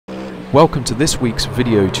Welcome to this week's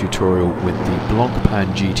video tutorial with the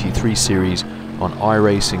Blancpain GT3 series on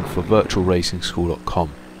iRacing for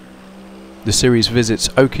virtualracingschool.com. The series visits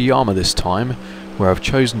Okayama this time, where I've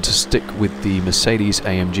chosen to stick with the Mercedes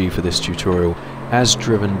AMG for this tutorial as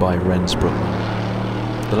driven by Rens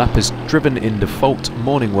Brookman. The lap is driven in default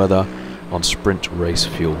morning weather on sprint race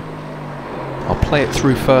fuel. I'll play it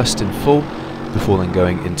through first in full before then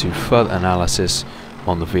going into further analysis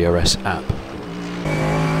on the VRS app.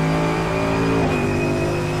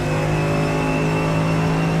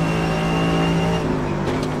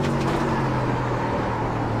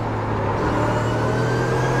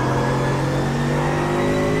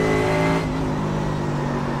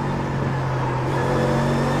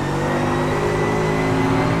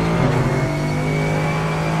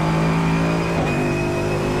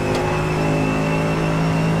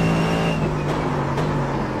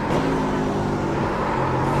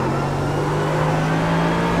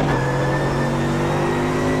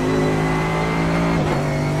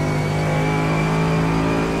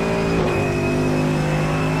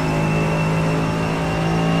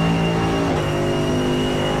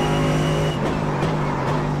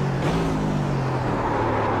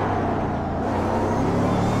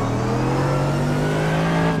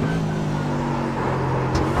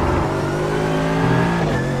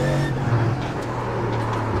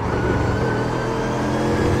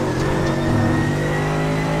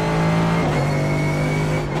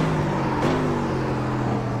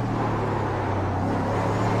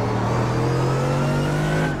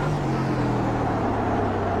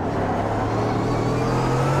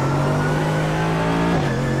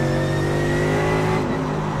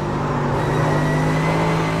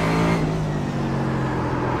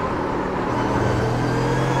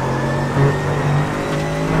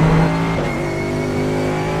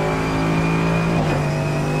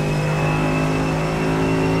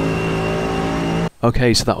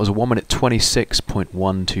 Okay, so that was a 1 minute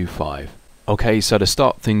 26.125. Okay, so to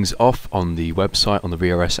start things off on the website, on the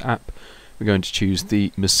VRS app, we're going to choose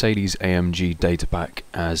the Mercedes AMG data pack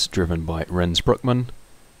as driven by Rens Brookman.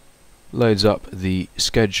 Loads up the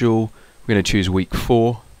schedule. We're going to choose week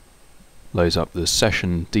 4. Loads up the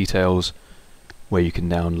session details, where you can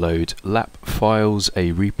download lap files,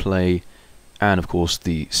 a replay, and of course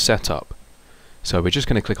the setup. So we're just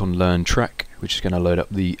going to click on Learn Track, which is going to load up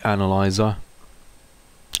the analyzer,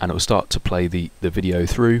 and it will start to play the video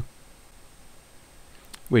through.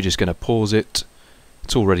 We're just going to pause it.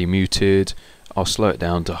 It's already muted. I'll slow it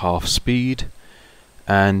down to half speed,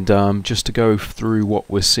 and just to go through what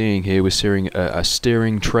we're seeing here, we're seeing a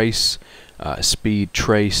steering trace, a speed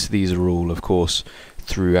trace. These are all of course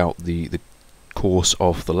throughout the course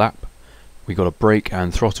of the lap. We got a brake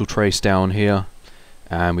and throttle trace down here,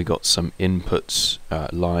 and we got some inputs,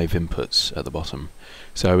 live inputs at the bottom.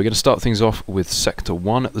 So we're going to start things off with sector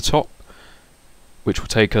 1 at the top, which will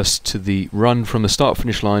take us to the run from the start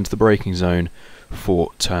finish line to the braking zone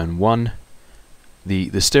for turn 1.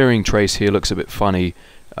 The steering trace here looks a bit funny,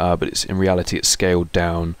 but it's in reality it's scaled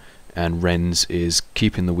down, and Rens is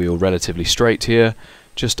keeping the wheel relatively straight here,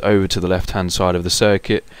 just over to the left hand side of the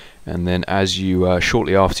circuit, and then as you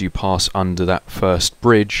shortly after you pass under that first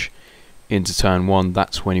bridge into turn 1,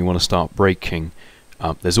 that's when you want to start braking.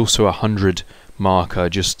 There's also a 100 marker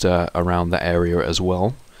just around that area as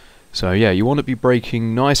well. So yeah, you want to be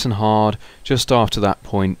braking nice and hard just after that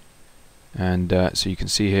point, and so you can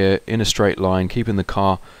see here in a straight line, keeping the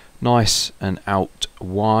car nice and out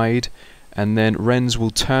wide, and then Rens will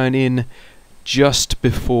turn in just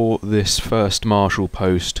before this first marshal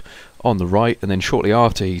post on the right, and then shortly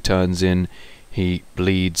after he turns in, he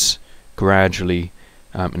bleeds gradually,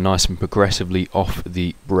 nice and progressively off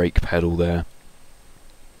the brake pedal there,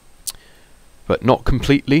 but not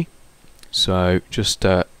completely. So just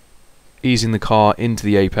easing the car into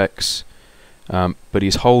the apex, but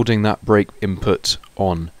he's holding that brake input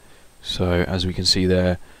on. So as we can see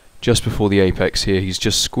there, just before the apex here, he's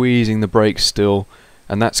just squeezing the brakes still,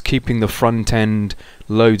 and that's keeping the front end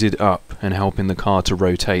loaded up and helping the car to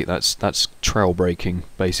rotate. That's trail braking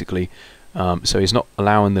basically. So he's not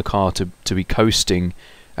allowing the car to be coasting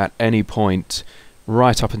at any point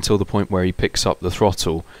right up until the point where he picks up the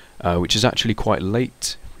throttle, which is actually quite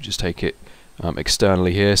late. We just take it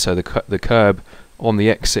externally here, so the curb on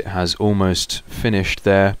the exit has almost finished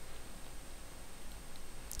there,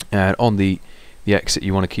 and on the exit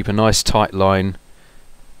you want to keep a nice tight line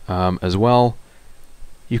as well.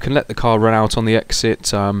 You can let the car run out on the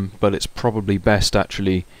exit, but it's probably best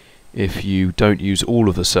actually if you don't use all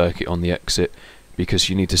of the circuit on the exit, because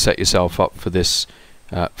you need to set yourself up for this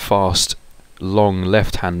fast long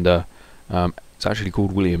left-hander. It's actually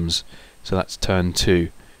called Williams, so that's turn 2.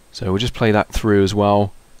 So we'll just play that through as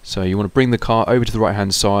well. So you want to bring the car over to the right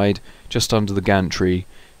hand side, just under the gantry.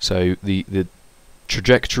 So the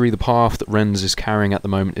trajectory, the path that Rens is carrying at the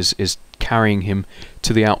moment is carrying him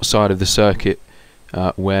to the outside of the circuit,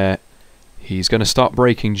 where he's going to start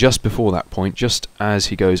braking just before that point, just as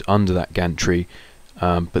he goes under that gantry.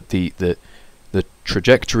 But the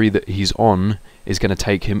trajectory that he's on is going to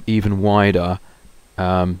take him even wider,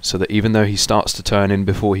 so that even though he starts to turn in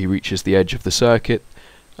before he reaches the edge of the circuit,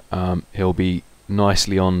 he'll be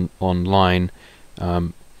nicely on line,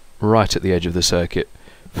 right at the edge of the circuit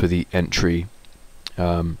for the entry,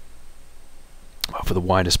 for the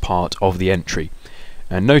widest part of the entry.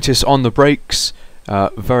 And notice on the brakes,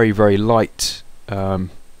 very, very light on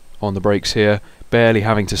the brakes here, barely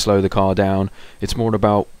having to slow the car down. It's more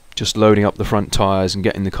about just loading up the front tyres and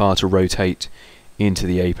getting the car to rotate into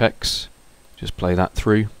the apex. Just play that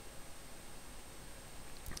through.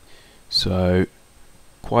 So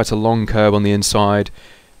quite a long curb on the inside.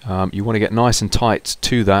 You want to get nice and tight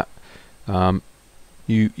to that.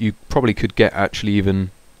 You probably could get actually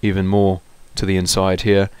even more to the inside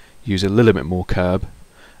here. Use a little bit more curb.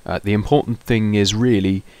 The important thing is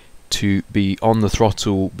really to be on the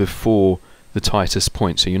throttle before the tightest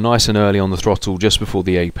point. So you're nice and early on the throttle just before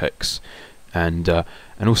the apex, and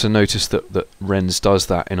also notice that Rens does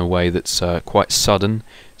that in a way that's quite sudden.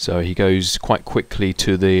 So he goes quite quickly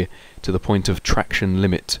to the point of traction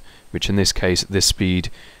limit, which in this case at this speed,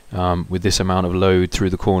 with this amount of load through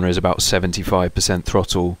the corner, is about 75%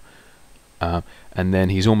 throttle. And then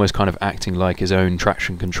he's almost kind of acting like his own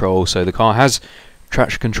traction control. So the car has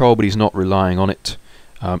traction control, but he's not relying on it.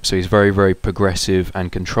 So he's very, very progressive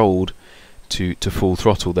and controlled to full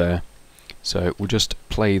throttle there. So we'll just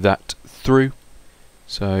play that through.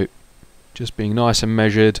 So just being nice and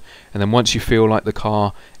measured, and then once you feel like the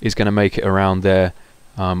car is going to make it around there,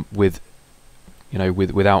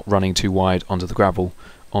 without running too wide onto the gravel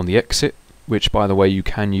on the exit, which by the way you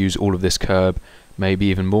can use all of this curb, maybe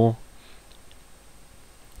even more.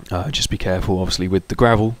 Just be careful obviously with the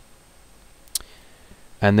gravel.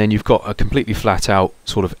 And then you've got a completely flat out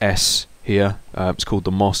sort of S here. It's called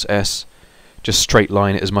the Moss S. Just straight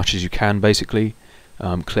line it as much as you can basically.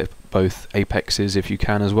 Clip both apexes if you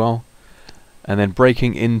can as well. And then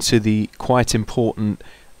braking into the quite important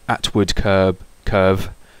Atwood curve,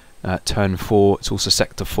 turn 4, it's also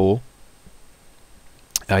sector 4.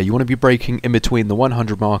 You want to be braking in between the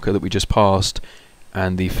 100 marker that we just passed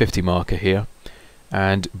and the 50 marker here.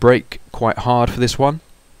 And brake quite hard for this one.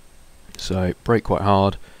 So brake quite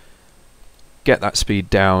hard, get that speed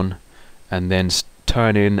down, and then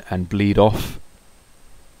turn in and bleed off.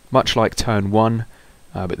 Much like turn 1,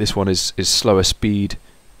 but this one is slower speed.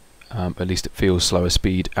 At least it feels slower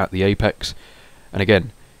speed at the apex. And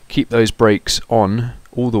again, keep those brakes on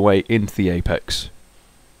all the way into the apex.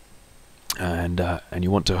 And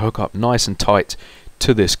you want to hook up nice and tight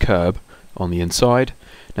to this curb on the inside.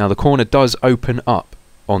 Now the corner does open up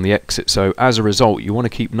on the exit, so as a result you want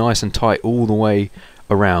to keep nice and tight all the way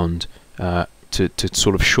around to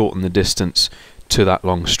sort of shorten the distance to that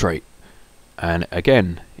long straight. And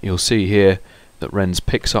again, you'll see here that Rens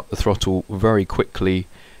picks up the throttle very quickly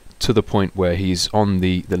to the point where he's on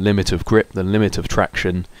the limit of grip, the limit of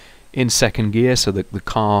traction in second gear, so that the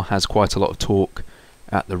car has quite a lot of torque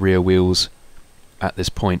at the rear wheels at this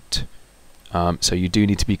point. So you do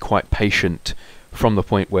need to be quite patient from the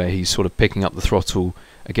point where he's sort of picking up the throttle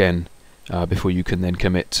again, before you can then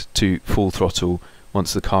commit to full throttle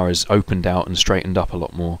once the car is opened out and straightened up a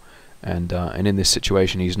lot more. And in this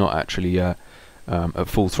situation he's not actually at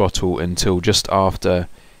full throttle until just after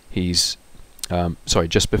he's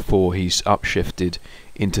just before he's upshifted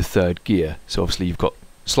into third gear. So obviously you've got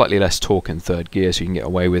slightly less torque in third gear, so you can get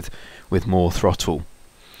away with more throttle.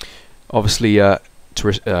 Obviously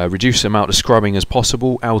to reduce the amount of scrubbing as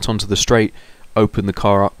possible out onto the straight, open the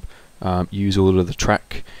car up, use all of the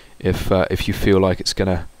track if you feel like it's going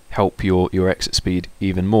to help your exit speed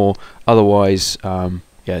even more. Otherwise,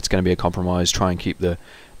 yeah, it's going to be a compromise. Try and keep the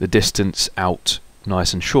distance out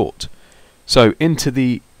nice and short. So into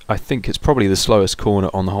the, I think it's probably the slowest corner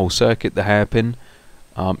on the whole circuit, the hairpin.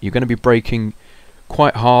 You're going to be braking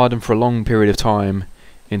quite hard and for a long period of time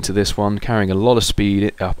into this one, carrying a lot of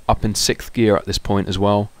speed up in 6th gear at this point as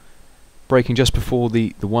well. Braking just before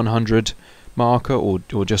the 100 marker or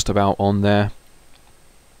just about on there.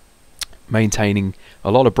 Maintaining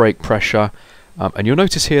a lot of brake pressure. And you'll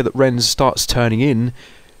notice here that Rens starts turning in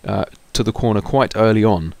to the corner quite early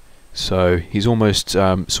on. So he's almost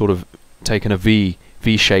sort of taken a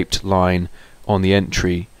V-shaped line on the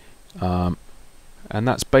entry. And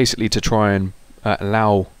that's basically to try and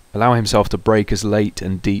allow himself to brake as late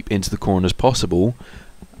and deep into the corner as possible,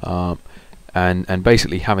 and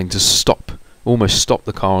basically having to almost stop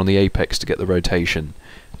the car on the apex to get the rotation.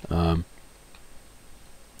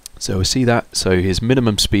 So we see that. So his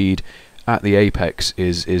minimum speed at the apex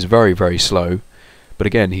is very, very slow, but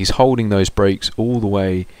again, he's holding those brakes all the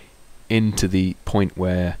way into the point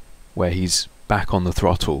where he's back on the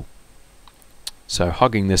throttle. So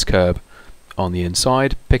hugging this curb on the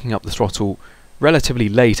inside, picking up the throttle relatively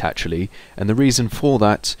late actually, and the reason for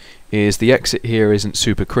that is the exit here isn't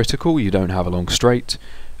super critical. You don't have a long straight,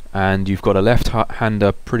 and you've got a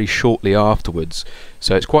left-hander pretty shortly afterwards,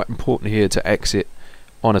 so it's quite important here to exit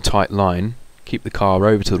on a tight line, keep the car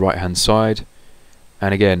over to the right hand side,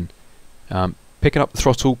 and again picking up the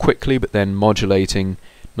throttle quickly but then modulating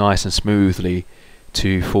nice and smoothly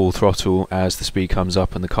to full throttle as the speed comes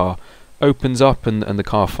up and the car opens up and the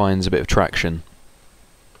car finds a bit of traction.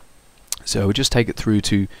 So we'll just take it through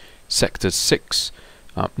to sector 6.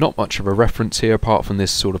 Not much of a reference here apart from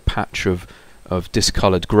this sort of patch of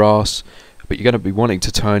discoloured grass, but you're going to be wanting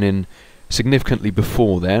to turn in significantly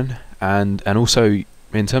before then, and also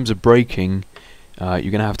in terms of braking, you're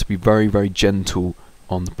going to have to be very, very gentle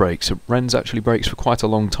on the brakes. So Rens actually brakes for quite a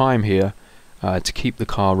long time here to keep the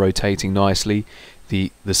car rotating nicely.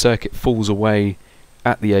 The circuit falls away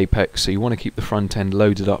at the apex, so you want to keep the front end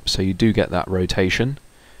loaded up so you do get that rotation.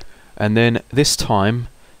 And then this time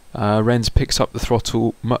Rens picks up the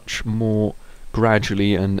throttle much more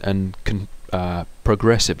gradually and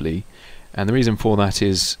progressively, and the reason for that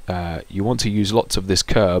is you want to use lots of this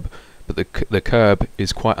curb, but the curb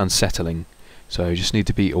is quite unsettling, so you just need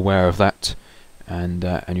to be aware of that. And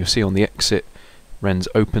you'll see on the exit Rens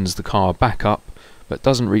opens the car back up but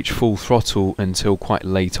doesn't reach full throttle until quite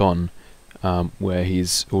late on, where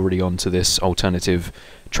he's already onto this alternative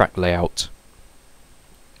track layout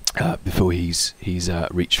before he's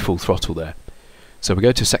reached full throttle there. So we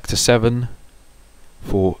go to sector 7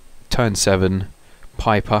 for turn 7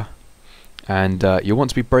 Piper, and you'll want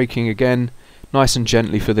to be braking again nice and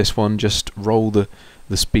gently for this one. Just roll the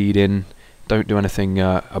speed in, don't do anything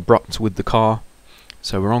abrupt with the car.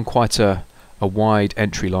 So we're on quite a wide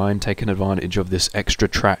entry line, taking advantage of this extra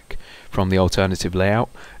track from the alternative layout,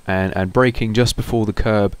 and braking just before the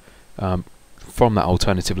curb from that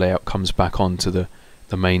alternative layout comes back onto the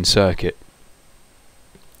main circuit.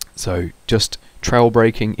 So just trail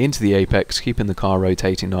braking into the apex, keeping the car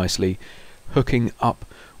rotating nicely, hooking up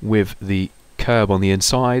with the curb on the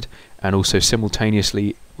inside, and also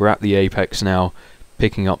simultaneously we're at the apex now,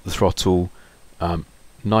 picking up the throttle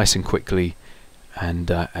nice and quickly, and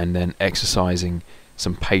then exercising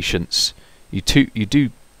some patience. You do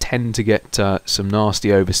tend to get some nasty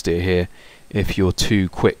oversteer here if you're too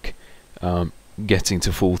quick getting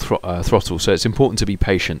to full throttle, so it's important to be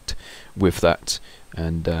patient with that.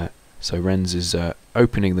 And so Rens is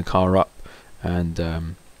opening the car up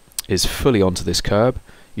and is fully onto this curb,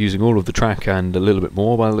 using all of the track and a little bit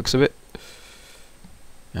more by the looks of it,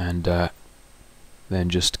 and then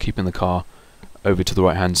just keeping the car over to the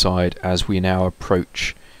right hand side as we now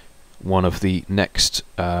approach one of the next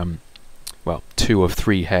well, 2 of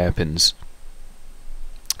 3 hairpins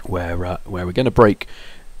where we're going to brake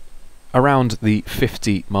around the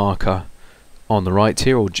 50 marker on the right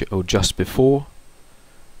here, or just before.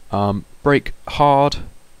 Brake hard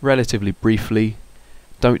relatively briefly,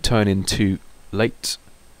 don't turn in too late,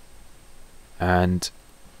 and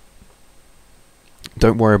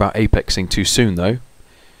don't worry about apexing too soon though.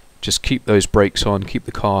 Just keep those brakes on, keep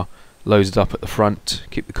the car loaded up at the front,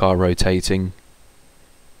 keep the car rotating,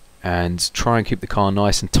 and try and keep the car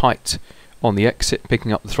nice and tight on the exit,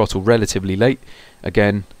 picking up the throttle relatively late.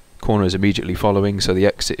 Again, corner is immediately following, so the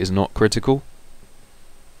exit is not critical.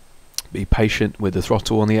 Be patient with the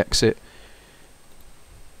throttle on the exit,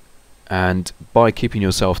 and by keeping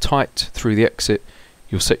yourself tight through the exit,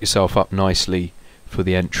 you'll set yourself up nicely for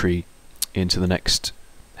the entry into the next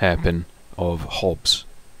hairpin of Hobbs.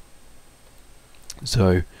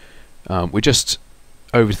 So we're just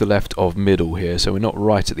over to the left of middle here, so we're not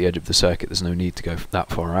right at the edge of the circuit. There's no need to go that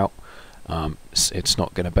far out. It's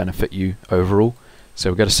not going to benefit you overall.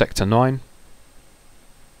 So we go to sector 9,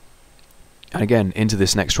 and again into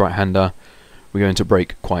this next right-hander we're going to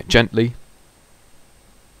brake quite gently.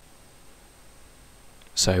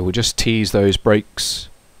 So we'll just tease those brakes,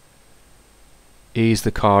 ease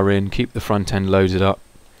the car in, keep the front end loaded up,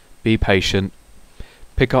 be patient,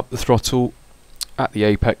 pick up the throttle at the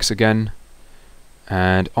apex again,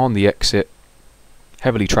 and on the exit,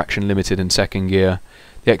 heavily traction limited in second gear.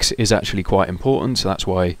 The exit is actually quite important, so that's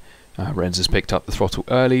why Rens has picked up the throttle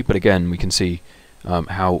early, but again we can see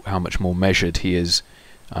how much more measured he is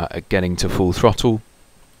at getting to full throttle.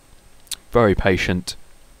 Very patient,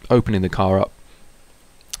 opening the car up,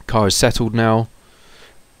 Car is settled now.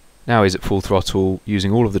 Now he's at full throttle,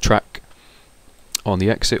 using all of the track on the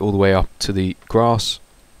exit all the way up to the grass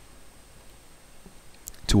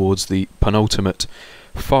towards the penultimate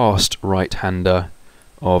fast right-hander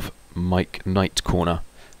of Mike Knight corner,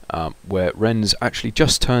 where Rens actually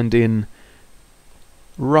just turned in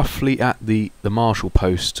roughly at the marshal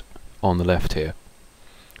post on the left here.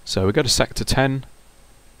 So we go to sector 10.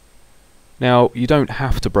 Now you don't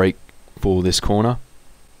have to brake for this corner.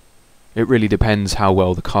 It really depends how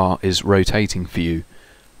well the car is rotating for you.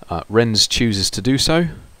 Rens chooses to do so,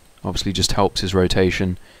 obviously just helps his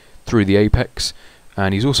rotation through the apex,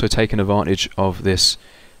 and he's also taken advantage of this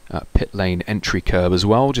pit lane entry curb as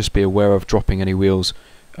well. Just be aware of dropping any wheels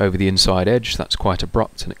over the inside edge. That's quite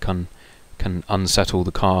abrupt and it can unsettle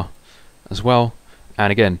the car as well.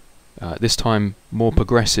 And again, this time more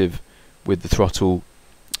progressive with the throttle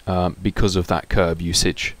because of that curb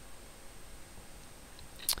usage.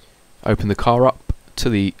 Open the car up to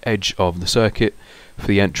the edge of the circuit for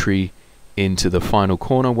the entry into the final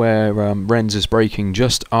corner, where Rens is braking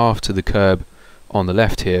just after the curb on the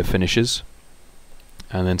left here finishes,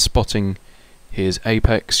 and then spotting his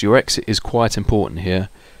apex. Your exit is quite important here,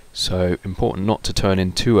 so important not to turn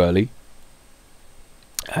in too early,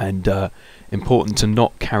 and important to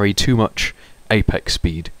not carry too much apex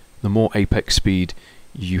speed. The more apex speed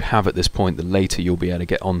you have at this point, the later you'll be able to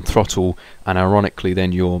get on throttle, and ironically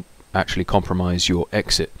then you'll actually compromise your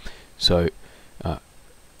exit. So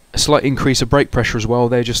a slight increase of brake pressure as well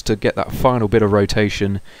there, just to get that final bit of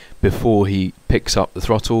rotation before he picks up the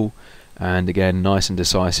throttle, and again nice and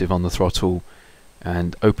decisive on the throttle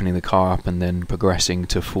and opening the car up and then progressing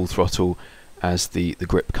to full throttle as the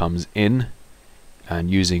grip comes in, and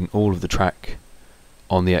using all of the track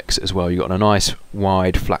on the exit as well. You've got a nice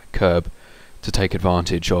wide flat curb to take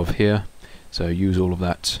advantage of here, so use all of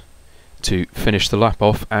that to finish the lap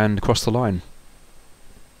off and cross the line.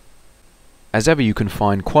 As ever, you can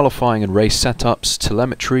find qualifying and race setups,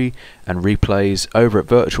 telemetry and replays over at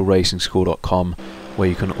virtualracingschool.com, where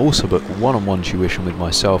you can also book one-on-one tuition with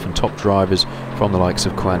myself and top drivers from the likes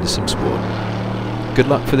of Commander SimSport. Good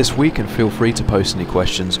luck for this week, and feel free to post any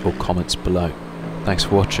questions or comments below. Thanks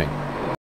for watching.